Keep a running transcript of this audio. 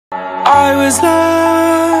I was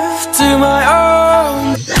left to my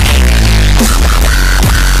own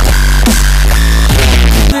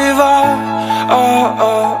devices.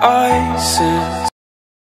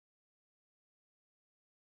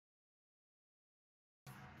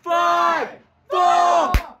 5,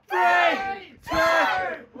 4, 3, 2,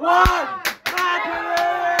 1.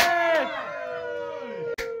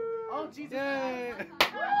 Oh, Jesus.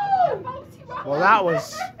 Well, that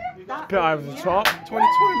was a bit over the top.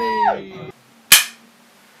 2020.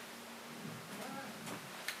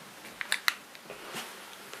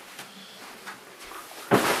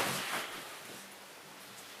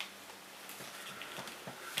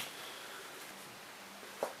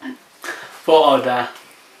 Thought I'd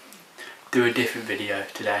do a different video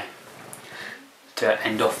today to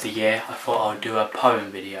end off the year. I thought I'd do a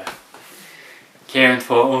poem video. Kieran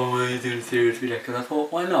thought, oh, why are you doing a serious video? Because I thought,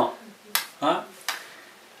 why not? Right?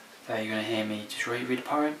 So you're going to hear me just read a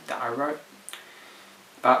poem that I wrote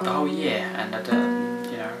about the whole year, and I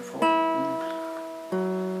you know, thought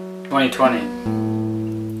 2020,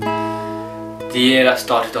 the year that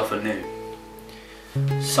started off anew.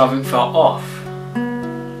 Something felt off.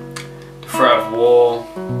 The threat of war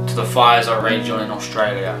to the fires that raged on in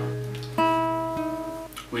Australia.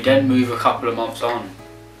 We then move a couple of months on.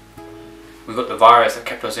 We got the virus that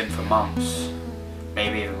kept us in for months,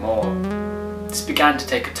 maybe even more. This began to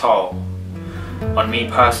take a toll on me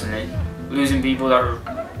personally, losing people that,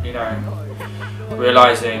 you know,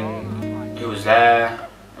 realising who was there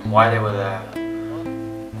and why they were there.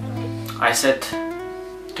 I said,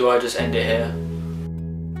 do I just end it here?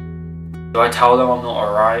 Do I tell them I'm not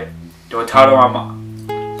alright? Do I tell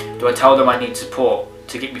them I need support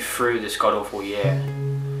to get me through this god-awful year?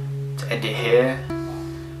 To end it here?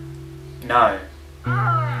 No.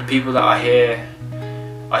 The people that are here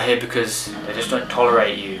because they just don't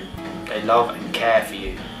tolerate you. They love and care for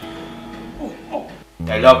you.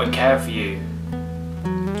 They love and care for you.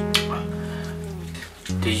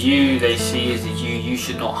 The you they see is the you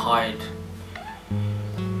should not hide.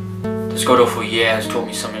 This god-awful year has taught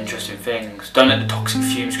me some interesting things. Don't let the toxic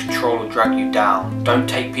fumes control or drag you down. Don't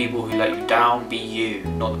take people who let you down. Be you.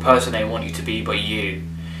 Not the person they want you to be, but you.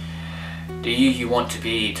 The you want to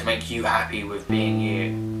be, to make you happy with being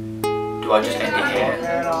you. Do I just end it here?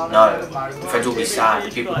 No. The friends will be sad.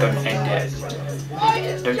 The people don't end it.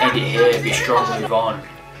 Don't end it here. Be strong, move on.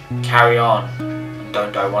 Carry on. And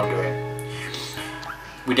don't die wondering.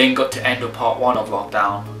 We then got to end of part 1 of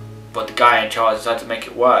lockdown. But the guy in charge decided to make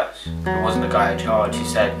it worse. It wasn't the guy in charge. He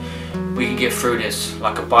said, we can get through this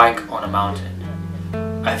like a bike on a mountain.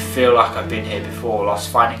 I feel like I've been here before, lost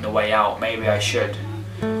finding the way out. Maybe I should.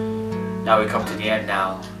 Now we come to the end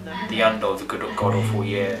now. The end of the god-awful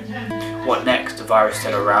year. What next? The virus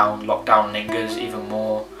still around. Lockdown lingers even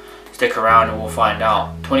more. Stick around and we'll find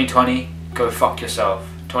out. 2020, go fuck yourself.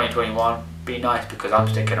 2021, be nice because I'm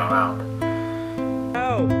sticking around.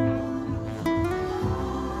 Oh.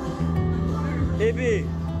 Baby.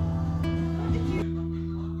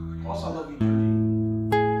 Also, I love you,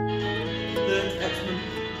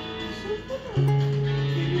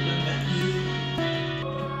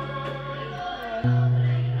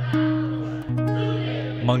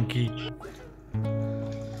 Monkey.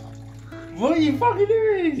 What are you fucking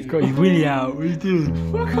doing? You've got your willy out. What are you doing?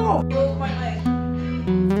 Fuck off.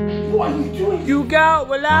 What are you doing? You got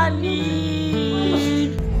what I need.